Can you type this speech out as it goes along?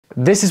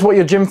This is what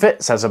your gym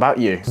fit says about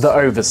you. The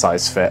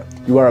oversized fit.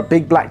 You wear a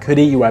big black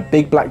hoodie, you wear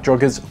big black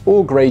joggers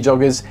or grey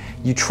joggers,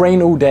 you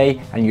train all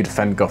day and you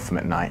defend Gotham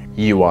at night.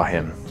 You are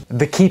him.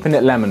 The keeping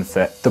it lemon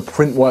fit, the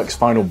Printworks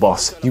final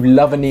boss. You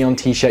love a neon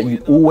t-shirt, you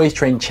always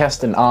train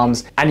chest and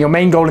arms, and your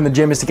main goal in the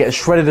gym is to get as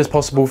shredded as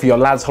possible for your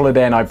lads'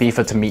 holiday in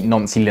Ibiza to meet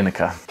Nancy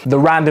Lineker. The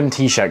random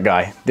t-shirt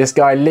guy. This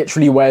guy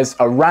literally wears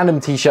a random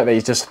t-shirt that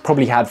he's just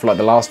probably had for like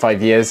the last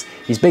 5 years.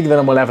 He's bigger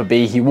than he'll ever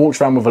be, he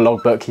walks around with a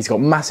logbook, he's got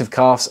massive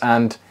calves,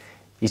 and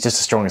he's just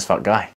a strong as fuck guy.